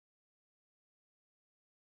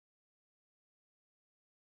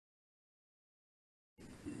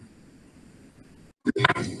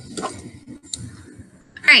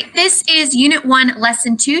All right, this is Unit 1,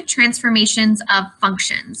 Lesson 2, Transformations of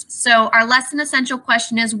Functions. So our lesson essential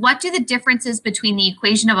question is, what do the differences between the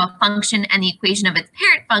equation of a function and the equation of its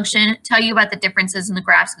parent function tell you about the differences in the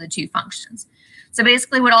graphs of the two functions? So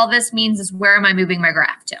basically what all this means is, where am I moving my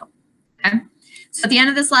graph to? Okay. So at the end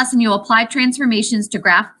of this lesson, you'll apply transformations to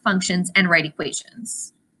graph functions and write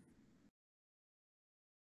equations.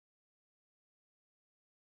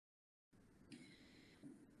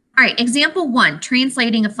 All right, example 1,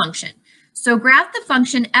 translating a function. So graph the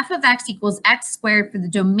function f of x equals x squared for the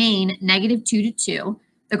domain -2 to 2.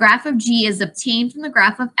 The graph of g is obtained from the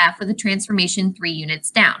graph of f with a transformation 3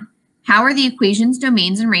 units down. How are the equations,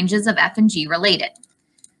 domains, and ranges of f and g related?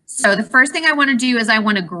 So the first thing I want to do is I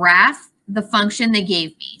want to graph the function they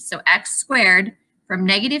gave me. So x squared from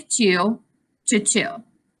 -2 to 2.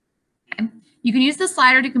 Okay. You can use the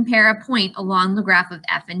slider to compare a point along the graph of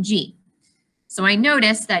f and g. So I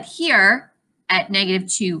noticed that here at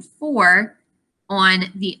 -2, 4, on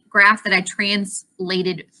the graph that I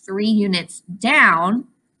translated 3 units down,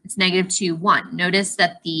 it's -2, 1. Notice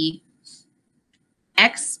that the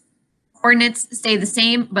x coordinates stay the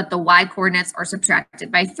same, but the y coordinates are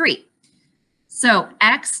subtracted by 3. So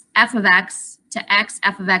x f of x to x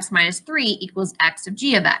f of x minus 3 equals x of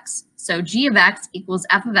g of x. So g of x equals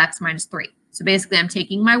f of x minus 3. So basically, I'm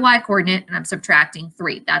taking my y coordinate and I'm subtracting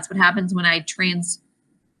 3. That's what happens when I translate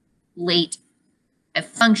a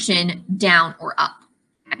function down or up.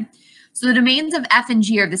 Okay? So the domains of f and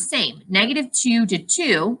g are the same, -2 to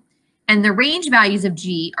 2, and the range values of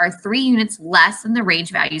g are 3 units less than the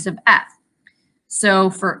range values of f. So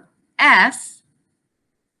for f,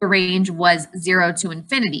 the range was 0 to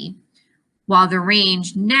infinity, while the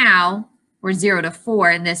range now, we're 0 to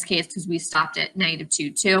 4 in this case because we stopped at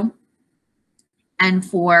 -2, 2. And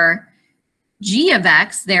for g of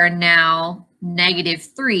x, they're now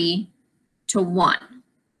 -3 to 1,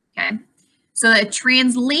 okay? So a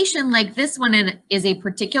translation like this one is a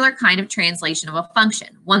particular kind of translation of a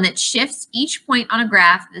function, one that shifts each point on a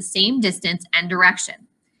graph the same distance and direction.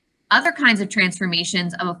 Other kinds of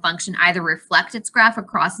transformations of a function either reflect its graph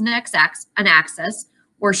across an axis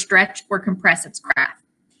or stretch or compress its graph.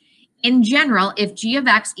 In general, if g of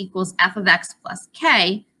x equals f of x plus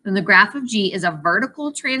k, then the graph of g is a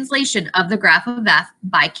vertical translation of the graph of f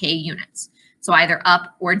by k units, so either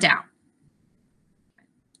up or down.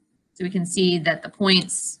 So we can see that the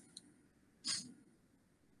points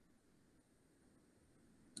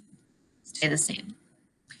stay the same.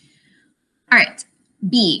 All right,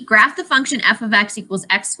 B, graph the function f of x equals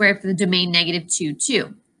x squared for the domain -2,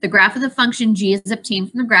 2. The graph of the function g is obtained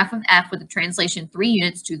from the graph of f with a translation 3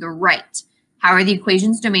 units to the right. How are the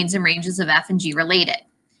equations, domains, and ranges of f and g related?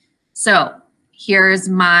 So here's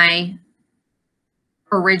my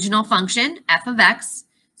original function, f of x.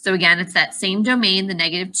 So again, it's that same domain, the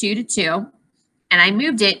 -2 to 2, and I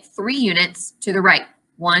moved it 3 units to the right,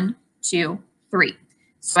 1, 2, 3.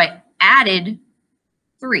 So I added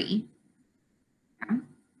 3. Okay.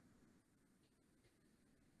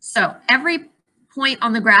 So every point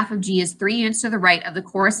on the graph of g is 3 units to the right of the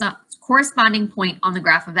corresponding point on the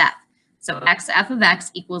graph of f. So x f of x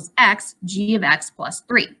equals x g of x plus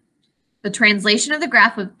 3. The translation of the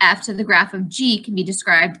graph of f to the graph of g can be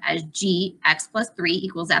described as g x plus 3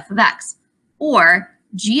 equals f of x, or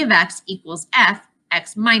g of x equals f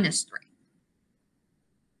x minus 3.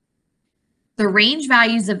 The range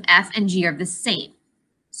values of f and g are the same.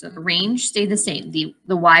 So the range stay the same.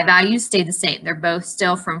 The y values stay the same. They're both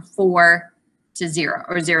still from 4 to 0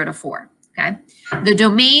 or 0 to 4. Okay. The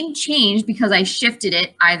domain changed because I shifted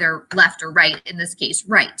it either left or right, in this case,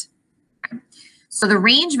 right. Okay. So the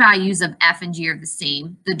range values of f and g are the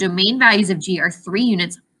same. The domain values of g are 3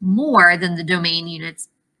 units more than the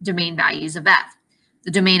domain values of f.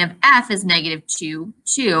 The domain of f is -2,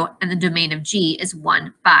 2, and the domain of g is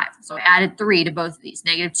 1, 5. So I added 3 to both of these.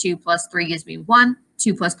 -2 plus 3 gives me 1,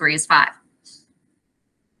 2 plus 3 is 5.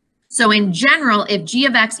 So in general, if g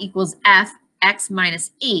of x equals f x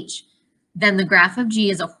minus h, then the graph of g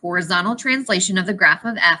is a horizontal translation of the graph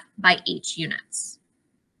of f by h units.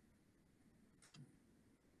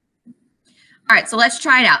 All right, so let's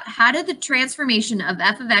try it out. How did the transformation of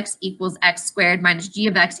f of x equals x squared minus g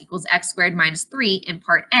of x equals x squared minus 3 in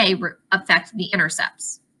part A affect the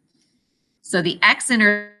intercepts? So the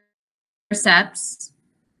x-intercepts,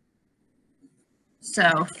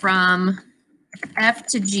 so from f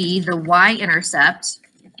to g, the y-intercept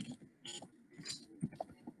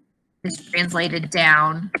is translated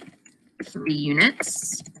down 3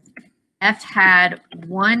 units. F had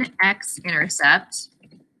 1 x-intercept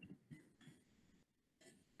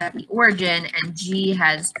at the origin, and G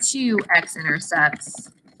has 2 x-intercepts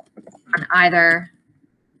on either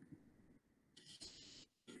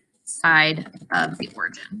side of the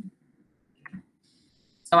origin.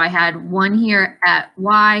 So I had 1 here at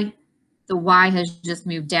y. The y has just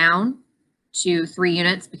moved down to 3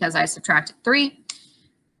 units because I subtracted 3.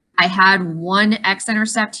 I had 1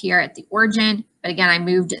 x-intercept here at the origin, but again, I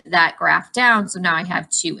moved that graph down, so now I have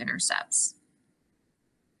 2 intercepts.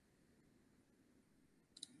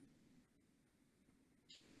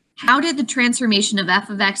 How did the transformation of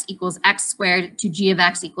f of x equals x squared to g of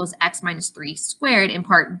x equals x minus 3 squared in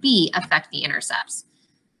part B affect the intercepts?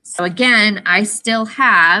 So again, I still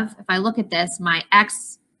have, if I look at this, my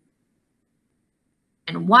x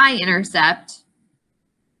and y intercept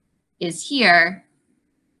is here.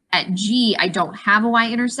 At g, I don't have a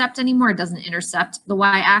y-intercept anymore. It doesn't intercept the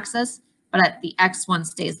y-axis, but at the x one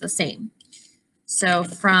stays the same. So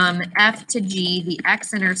from f to g, the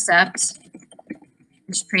x-intercept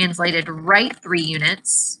is translated right 3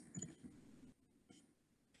 units.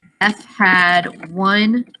 F had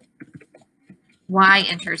 1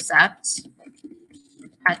 y-intercept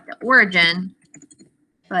at the origin,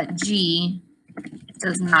 but g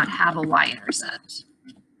does not have a y-intercept.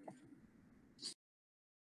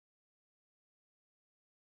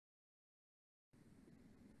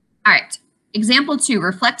 All right, example 2,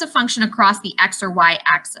 reflect a function across the x or y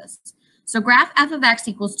axis. So graph f of x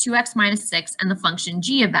equals 2x minus 6 and the function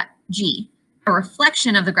g of g, a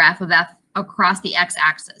reflection of the graph of f across the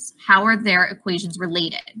x-axis. How are their equations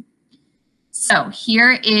related? So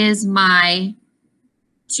here is my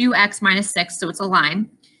 2x minus 6, so it's a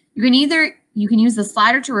line. You can use the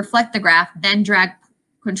slider to reflect the graph, then drag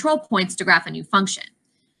control points to graph a new function.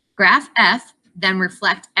 Graph f, then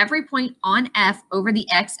reflect every point on f over the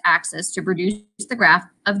x-axis to produce the graph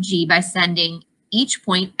of g by sending each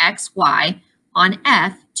point x, y on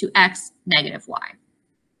f to x negative y.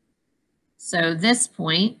 So this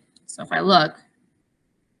point, so if I look,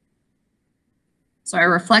 so I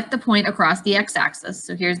reflect the point across the x-axis.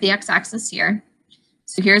 So here's the x-axis here.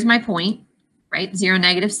 So here's my point, right? 0,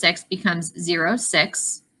 negative 6 becomes 0,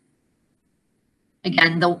 6.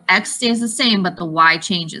 Again, the x stays the same, but the y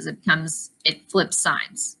changes. It flips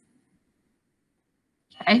signs.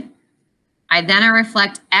 Okay. I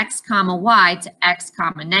reflect x comma y to x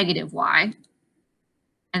comma negative y.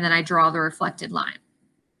 And then I draw the reflected line.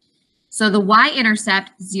 So the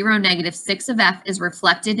y-intercept 0, negative 6 of f is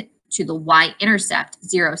reflected to the y-intercept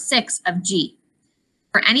 0, 6 of g.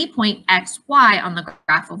 For any point x, y on the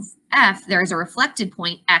graph of f, there is a reflected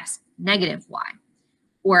point x negative y,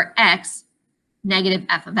 or x negative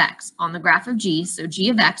f of x on the graph of g, so g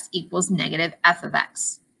of x equals negative f of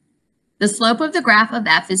x. The slope of the graph of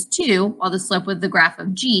f is 2, while the slope of the graph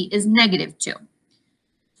of g is negative 2.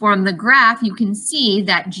 From the graph, you can see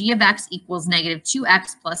that g of x equals negative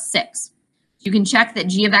 2x plus 6. You can check that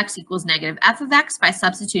g of x equals negative f of x by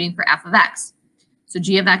substituting for f of x. So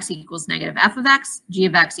g of x equals negative f of x, g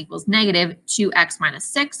of x equals negative 2x minus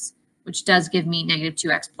 6, which does give me negative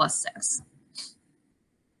 2x plus 6.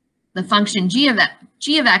 The function g of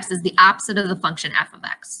x is the opposite of the function f of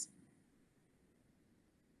x.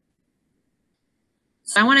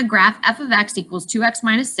 So I want to graph f of x equals 2x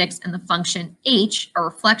minus 6 and the function h, a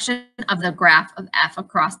reflection of the graph of f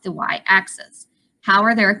across the y-axis. How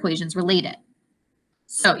are their equations related?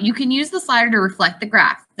 So you can use the slider to reflect the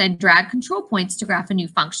graph, then drag control points to graph a new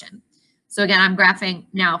function. So again, I'm graphing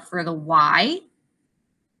now for the y.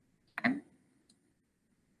 Okay.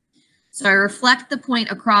 So I reflect the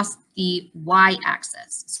point across the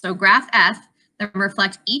y-axis. So graph f, then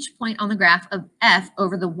reflect each point on the graph of f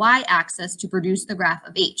over the y-axis to produce the graph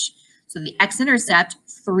of h. So the x-intercept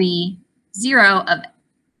 3, 0 of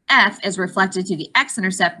f is reflected to the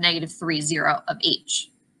x-intercept negative 3, 0 of h.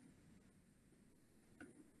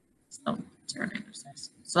 So 0, negative 6.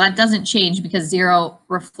 So that doesn't change because 0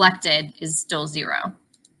 reflected is still 0.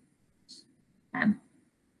 Okay.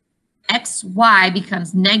 xy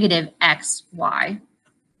becomes negative xy.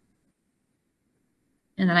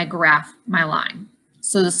 And then I graph my line.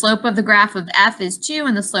 So the slope of the graph of f is 2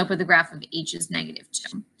 and the slope of the graph of h is negative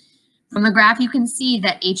 2. From the graph, you can see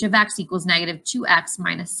that h of x equals negative 2x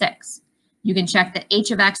minus 6. You can check that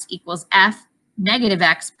h of x equals f negative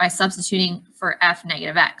x by substituting for f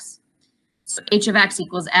negative x. So h of x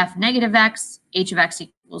equals f negative x, h of x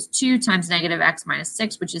equals 2 times negative x minus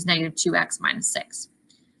 6, which is negative 2x minus 6.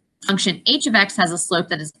 Function h of x has a slope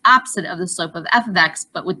that is opposite of the slope of f of x,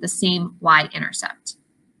 but with the same y-intercept.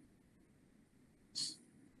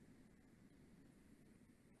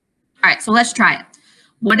 All right, so let's try it.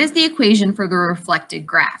 What is the equation for the reflected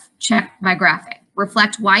graph? Check by graphing.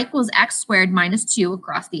 Reflect y equals x squared minus 2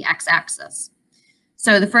 across the x-axis.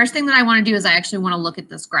 So the first thing that I want to do is I actually want to look at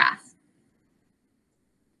this graph.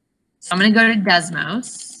 So I'm going to go to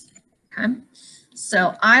Desmos. Okay,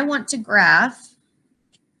 so I want to graph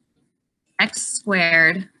x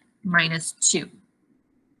squared minus 2.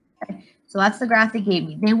 Okay, so that's the graph they gave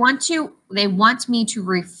me. They want me to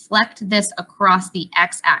reflect this across the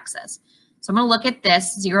x-axis. So I'm going to look at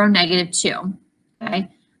this, 0, negative 2. Okay,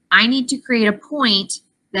 I need to create a point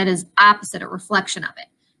that is opposite, a reflection of it.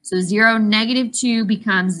 So 0, negative 2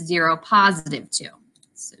 becomes 0, positive 2.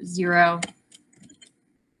 So 0,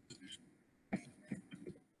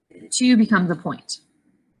 2 becomes a point.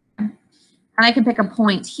 And I can pick a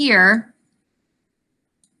point here.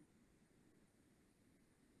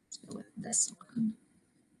 Let's go with this one.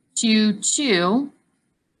 2, 2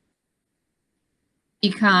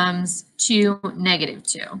 becomes 2, negative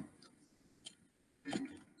 2.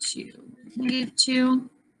 2, negative 2.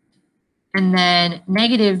 And then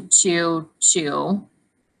negative 2, 2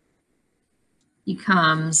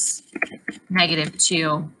 becomes negative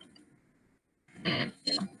 2, negative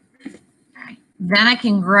 2. All right. Then I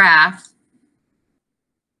can graph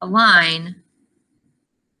a line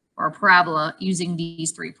or a parabola using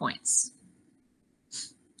these 3 points.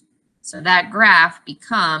 So that graph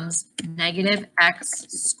becomes negative x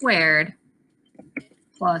squared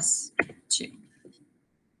plus 2.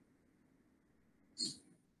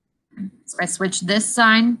 So I switch this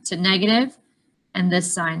sign to negative and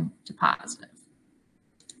this sign to positive.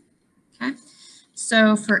 Okay,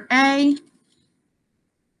 so for A,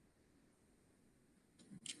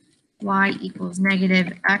 y equals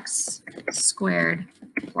negative x squared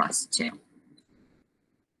plus 2. All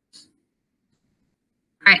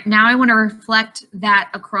right, now I want to reflect that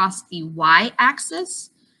across the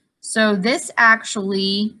y-axis. So this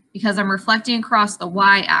actually, because I'm reflecting across the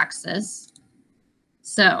y-axis,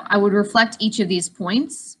 so I would reflect each of these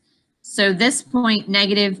points. So this point,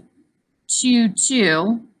 negative 2,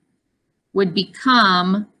 2, would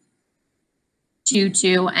become 2,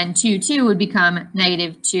 2, and 2, 2 would become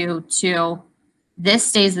negative 2, 2. This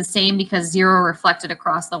stays the same because 0 reflected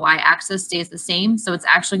across the y-axis stays the same. So it's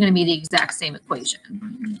actually going to be the exact same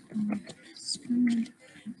equation.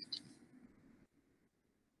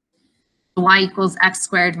 Y equals x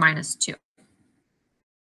squared minus 2.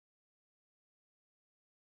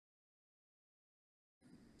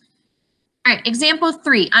 All right, example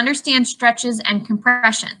 3, understand stretches and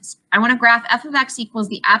compressions. I want to graph f of x equals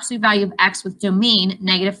the absolute value of x with domain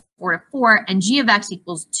negative 4 to 4 and g of x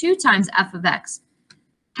equals 2 times f of x.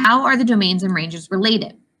 How are the domains and ranges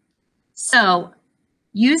related? So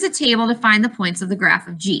use a table to find the points of the graph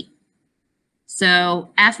of g.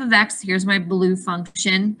 So f of x, here's my blue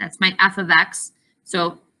function. That's my f of x.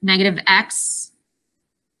 So negative x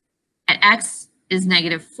at x is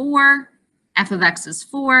negative 4. F of x is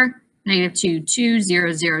 4. Negative 2, 2,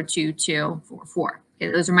 0, 0, 2, 2, 4, 4.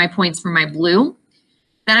 Okay, those are my points for my blue.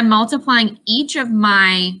 Then I'm multiplying each of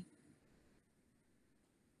my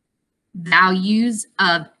values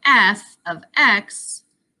of f of x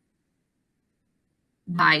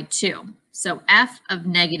by 2. So f of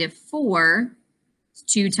negative 4 is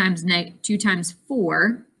 2 times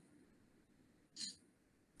 4.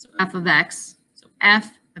 So f of x. So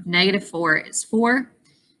f of negative 4 is 4.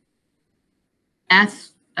 F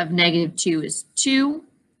of negative 2 is 2.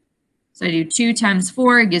 So I do 2 times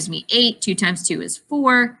 4 gives me 8. 2 times 2 is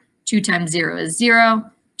 4. 2 times 0 is 0.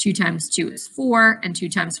 2 times 2 is 4. And 2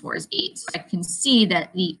 times 4 is 8. So I can see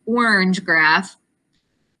that the orange graph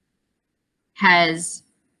has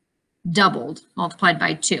doubled, multiplied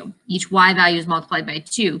by 2. Each y value is multiplied by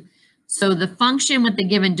 2. So the function with the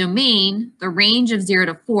given domain, the range of 0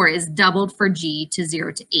 to 4 is doubled for g to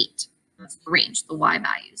 0 to 8. That's the range, the y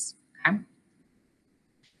values. Okay.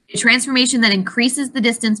 A transformation that increases the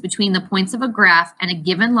distance between the points of a graph and a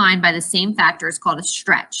given line by the same factor is called a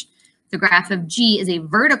stretch. The graph of G is a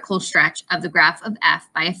vertical stretch of the graph of F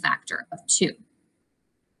by a factor of 2.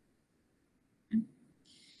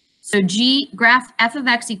 So graph F of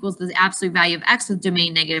X equals the absolute value of X with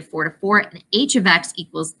domain negative 4 to 4, and H of X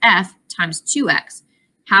equals F times 2X.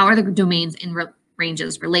 How are the domains and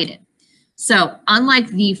ranges related? So unlike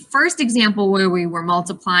the first example where we were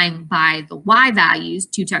multiplying by the y values,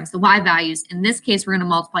 2 times the y values, in this case, we're going to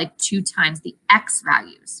multiply 2 times the x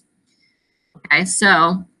values. Okay,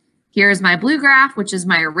 so here's my blue graph, which is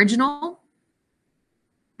my original.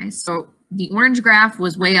 Okay, so the orange graph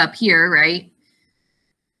was way up here, right?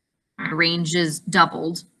 My range is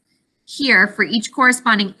doubled. Here, for each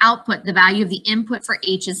corresponding output, the value of the input for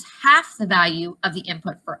H is half the value of the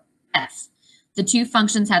input for F. The two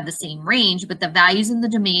functions have the same range, but the values in the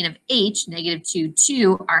domain of H, negative 2,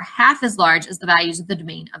 2, are half as large as the values of the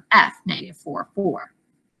domain of F, negative 4, 4.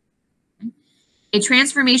 A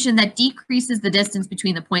transformation that decreases the distance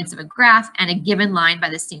between the points of a graph and a given line by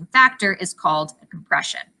the same factor is called a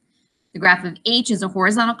compression. The graph of H is a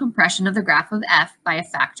horizontal compression of the graph of F by a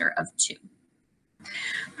factor of 2.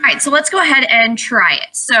 All right, so let's go ahead and try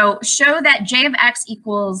it. So show that J of X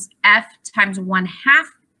equals F times 1/2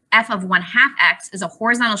 F of 1/2 X is a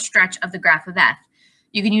horizontal stretch of the graph of F.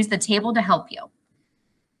 You can use the table to help you.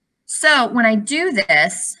 So when I do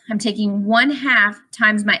this, I'm taking 1/2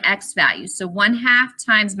 times my X value. So 1/2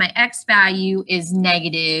 times my X value is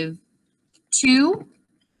 -2,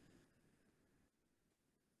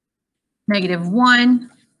 -1,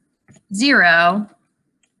 0,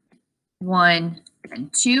 1,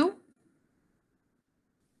 and 2.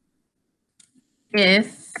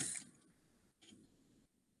 If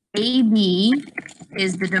AB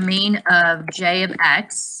is the domain of J of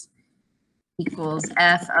X equals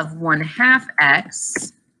F of 1/2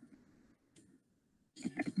 X,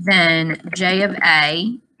 then J of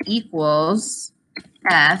A equals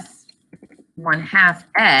F 1/2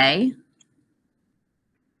 A,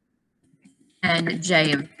 and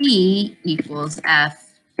J of B equals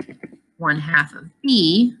F 1/2 of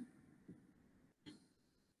B.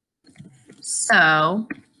 So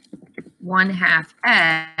 1/2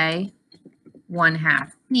 A,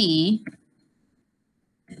 1/2 B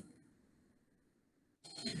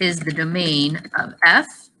is the domain of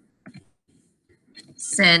F,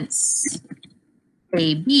 since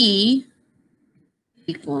AB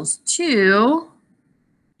equals 2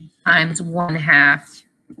 times 1/2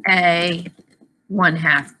 A,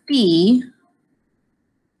 1/2 B.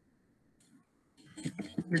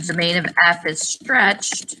 The domain of F is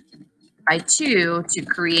stretched by 2 to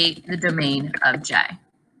create the domain of J.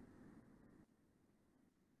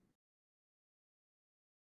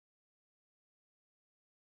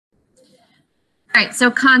 All right,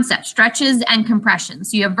 so concept, stretches and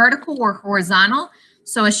compressions. So you have vertical or horizontal.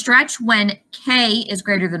 So a stretch when K is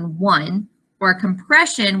greater than 1, or a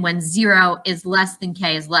compression when 0 is less than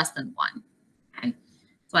K is less than 1. Okay,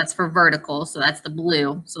 so that's for vertical. So that's the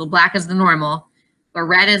blue. So the black is the normal, but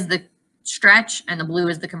red is the stretch and the blue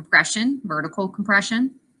is the compression, vertical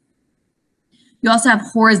compression. You also have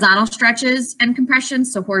horizontal stretches and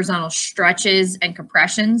compressions. So horizontal stretches and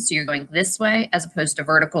compressions. So you're going this way as opposed to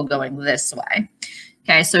vertical going this way.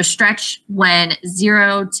 Okay, so stretch when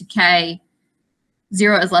 0 to K,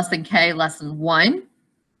 0 is less than K, less than 1.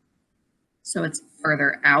 So it's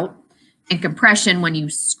further out. And compression when you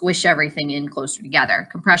squish everything in closer together.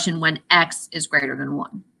 Compression when X is greater than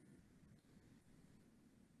 1.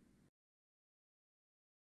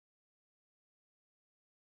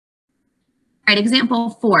 All right,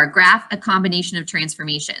 example 4, graph a combination of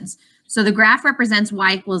transformations. So the graph represents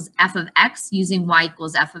y equals f of x using y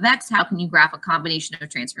equals f of x. How can you graph a combination of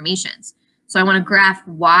transformations? So I want to graph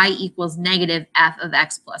y equals negative f of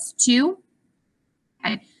x plus 2.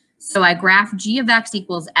 Okay, so I graph g of x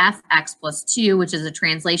equals f x plus 2, which is a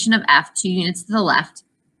translation of f 2 units to the left.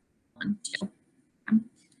 1, 2.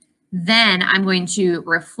 Then I'm going to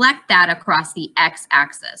reflect that across the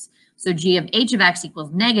x-axis. So g of h of x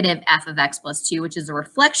equals negative f of x plus 2, which is a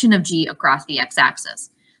reflection of g across the x-axis.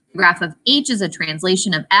 The graph of h is a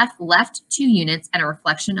translation of f left 2 units and a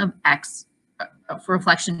reflection of x,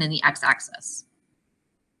 reflection in the x-axis.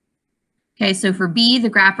 Okay, so for B, the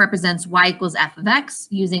graph represents y equals f of x.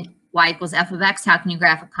 Using y equals f of x, how can you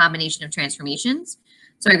graph a combination of transformations?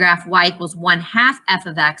 So I graph y equals 1/2 f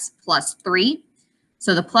of x plus 3.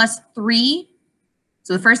 So the plus 3,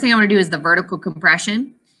 so the first thing I want to do is the vertical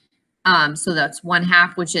compression. So that's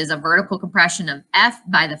 1/2, which is a vertical compression of f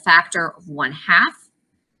by the factor of 1/2.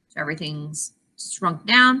 So everything's shrunk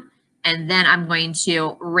down. And then I'm going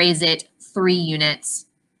to raise it 3 units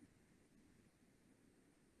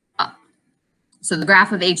up. So the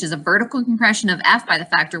graph of h is a vertical compression of f by the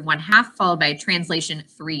factor 1/2, followed by a translation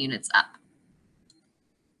 3 units up.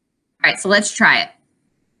 All right, so let's try it.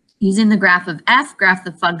 Using the graph of f, graph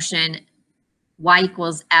the function y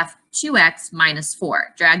equals f2x minus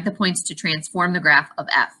 4. Drag the points to transform the graph of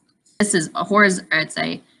f. This is a it's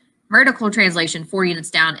a vertical translation 4 units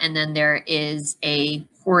down, and then there is a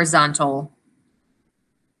horizontal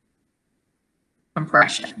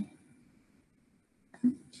compression.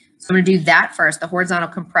 So I'm going to do that first, the horizontal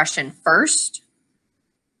compression first,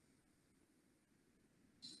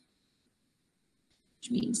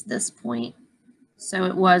 which means this point. So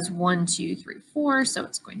it was 1, 2, 3, 4. So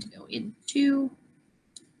it's going to go in 2,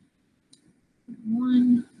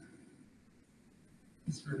 1,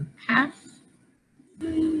 half,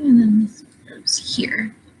 and then this goes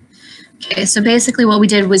here. Okay, so basically what we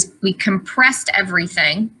did was we compressed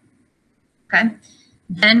everything. Okay,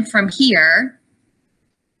 then from here,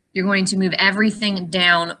 you're going to move everything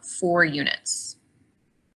down 4 units.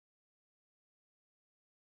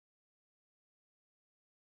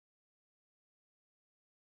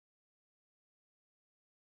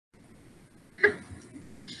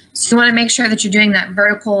 So you want to make sure that you're doing that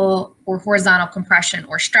vertical or horizontal compression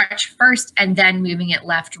or stretch first and then moving it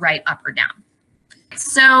left, right, up, or down.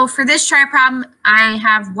 So for this try problem, I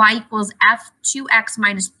have y equals f 2x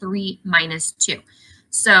minus 3 minus 2.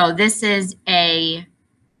 So this is a,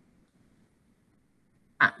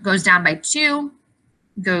 goes down by 2,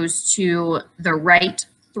 goes to the right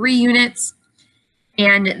 3 units,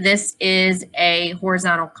 and this is a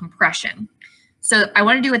horizontal compression. So I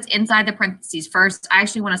want to do what's inside the parentheses first. I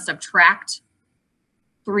actually want to subtract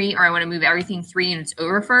 3, or I want to move everything 3 units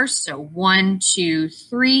over first. So 1, 2,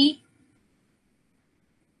 3.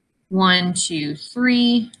 1, 2,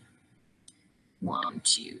 3. 1,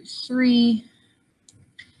 2, 3.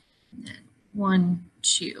 And then 1,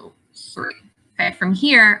 2, 3. Okay, from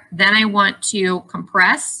here, then I want to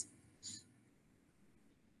compress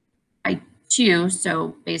by 2.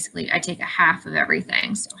 So basically, I take a half of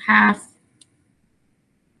everything. So half,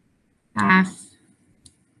 half,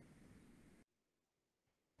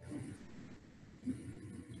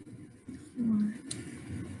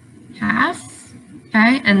 half,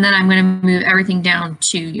 okay, and then I'm going to move everything down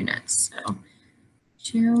 2 units. So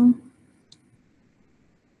 2,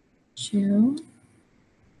 2,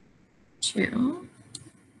 2,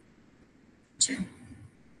 2.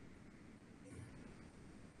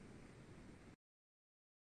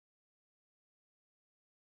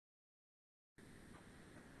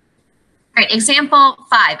 All right, example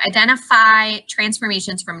 5, identify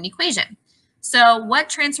transformations from an equation. So what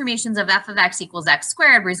transformations of f of x equals x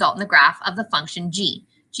squared result in the graph of the function g?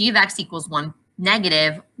 G of x equals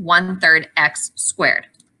negative 1/3 x squared.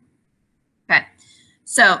 Okay,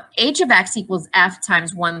 so h of x equals f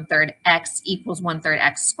times 1/3 x equals 1/3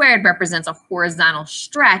 x squared represents a horizontal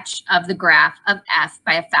stretch of the graph of f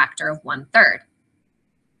by a factor of 1/3.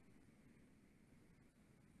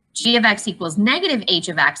 G of x equals negative h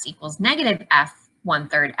of x equals negative f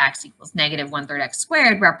 1/3 x equals negative 1/3 x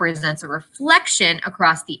squared represents a reflection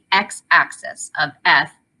across the x-axis of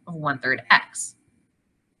f of 1/3 x.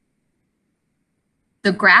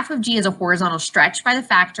 The graph of G is a horizontal stretch by the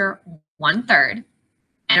factor 1/3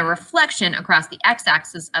 and a reflection across the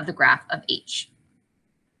x-axis of the graph of H.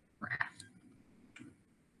 Okay.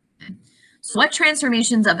 So what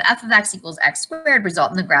transformations of f of x equals x squared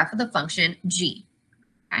result in the graph of the function G?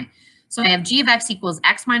 Okay, so I have g of x equals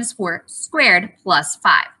x minus 4 squared plus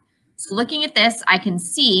 5. So looking at this, I can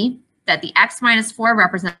see that the x minus 4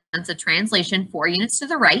 represents a translation 4 units to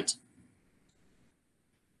the right,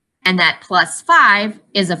 and that plus 5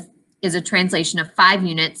 is a translation of 5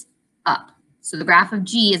 units up. So the graph of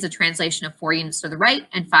G is a translation of 4 units to the right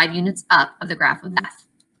and 5 units up of the graph of f.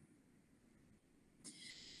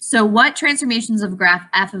 So what transformations of graph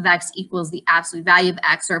f of x equals the absolute value of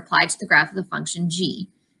x are applied to the graph of the function g?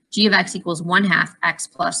 G of x equals 1/2 x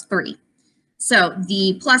plus 3. So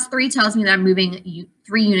the plus 3 tells me that I'm moving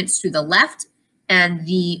 3 units to the left, and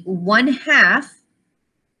the 1/2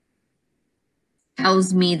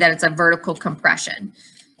 tells me that it's a vertical compression.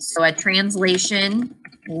 So a translation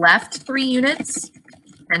left 3 units,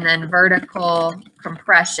 and then vertical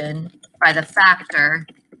compression by the factor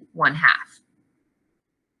 1/2.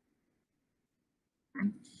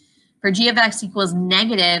 For g of x equals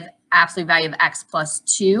negative absolute value of x plus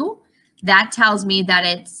 2, that tells me that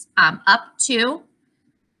it's up 2,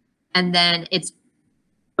 and then it's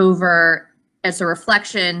a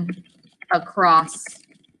reflection across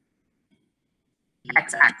the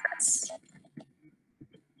x-axis.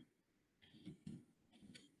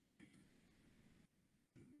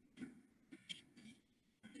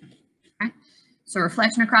 Okay, so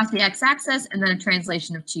reflection across the x-axis, and then a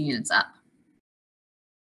translation of 2 units up.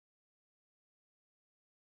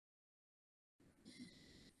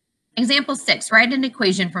 Example 6, write an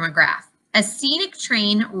equation from a graph. A scenic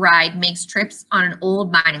train ride makes trips on an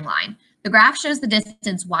old mining line. The graph shows the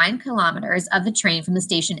distance y in kilometers of the train from the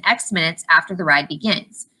station x minutes after the ride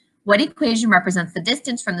begins. What equation represents the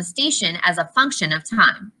distance from the station as a function of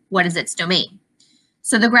time? What is its domain?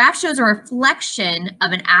 So the graph shows a reflection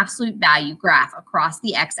of an absolute value graph across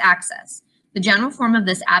the x-axis. The general form of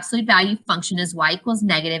this absolute value function is y equals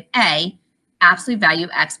negative a, absolute value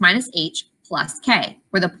of x minus h, plus k,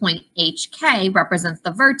 where the point hk represents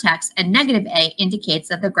the vertex and negative a indicates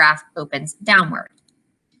that the graph opens downward.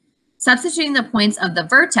 Substituting the points of the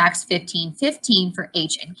vertex 15, 15 for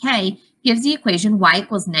h and k gives the equation y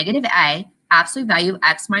equals negative a, absolute value of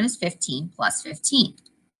x minus 15 plus 15.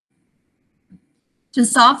 To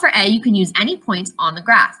solve for a, you can use any points on the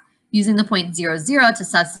graph. Using the point 0, 0 to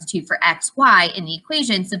substitute for x, y in the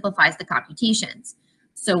equation simplifies the computations.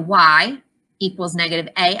 So y equals negative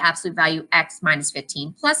a absolute value x minus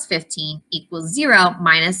 15 plus 15 equals 0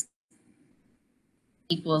 minus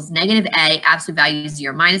equals negative a absolute value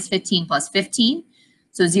 0 minus 15 plus 15.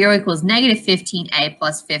 So 0 equals negative 15a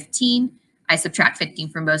plus 15. I subtract 15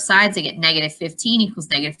 from both sides. I get negative 15 equals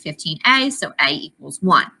negative 15a, so a equals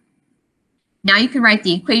 1. Now you can write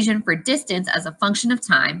the equation for distance as a function of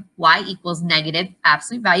time. Y equals negative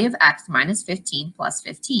absolute value of x minus 15 plus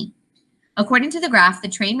 15. According to the graph, the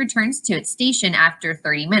train returns to its station after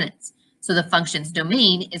 30 minutes. So the function's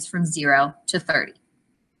domain is from 0 to 30.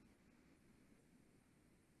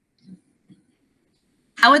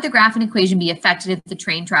 How would the graph and equation be affected if the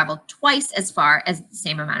train traveled twice as far as the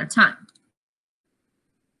same amount of time?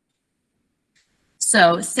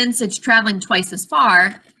 So since it's traveling twice as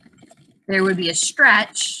far, there would be a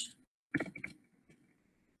stretch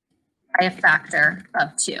by a factor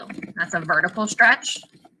of 2. That's a vertical stretch.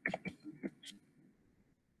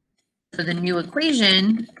 So the new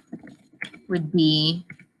equation would be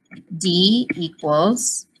d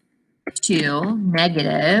equals 2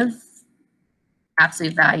 negative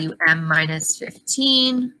absolute value m minus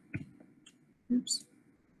 15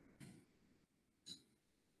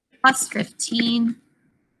 plus 15,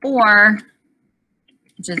 or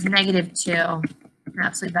which is negative 2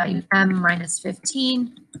 absolute value m minus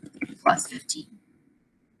 15 plus 15.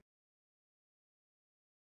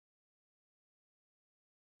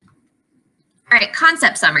 All right,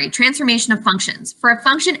 concept summary, transformation of functions. For a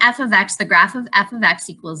function f of x, the graph of f of x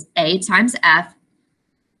equals a times f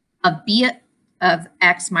of b of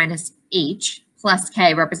x minus h plus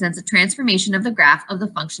k represents a transformation of the graph of the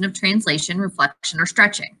function of translation, reflection, or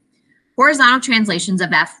stretching. Horizontal translations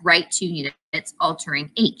of f write 2 units, altering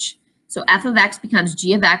h. So f of x becomes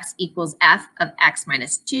g of x equals f of x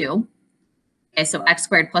minus 2. Okay, so x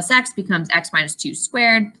squared plus x becomes x minus 2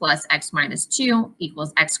 squared plus x minus 2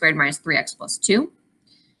 equals x squared minus 3x plus 2.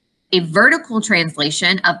 A vertical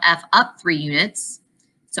translation of f up 3 units.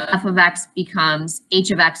 So f of x becomes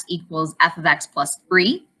h of x equals f of x plus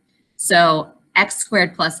 3. So x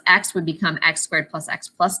squared plus x would become x squared plus x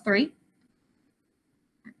plus 3.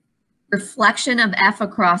 Reflection of f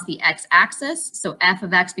across the x-axis. So f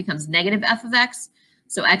of x becomes negative f of x.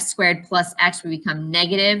 So x squared plus x would become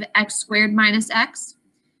negative x squared minus x.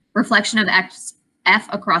 Reflection of f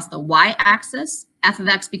across the y-axis. F of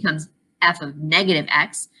x becomes f of negative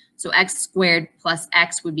x. So x squared plus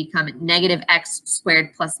x would become negative x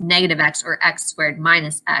squared plus negative x, or x squared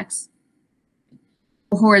minus x.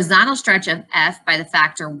 A horizontal stretch of f by the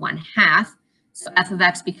factor 1/2. So f of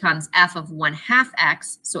x becomes f of 1/2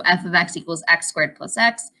 x. So f of x equals x squared plus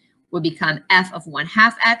x would become f of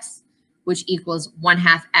 1/2 x, which equals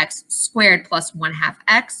 1/2 x squared plus 1/2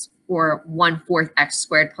 x, or 1/4 x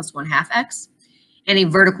squared plus 1/2 x. And a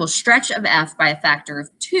vertical stretch of f by a factor of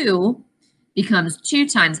 2 becomes 2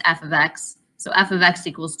 times f of x. So f of x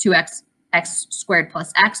equals 2x x squared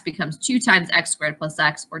plus x becomes 2 times x squared plus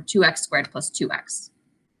x, or 2x squared plus 2x.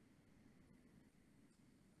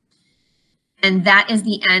 And that is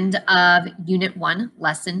the end of Unit 1,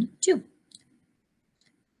 Lesson 2.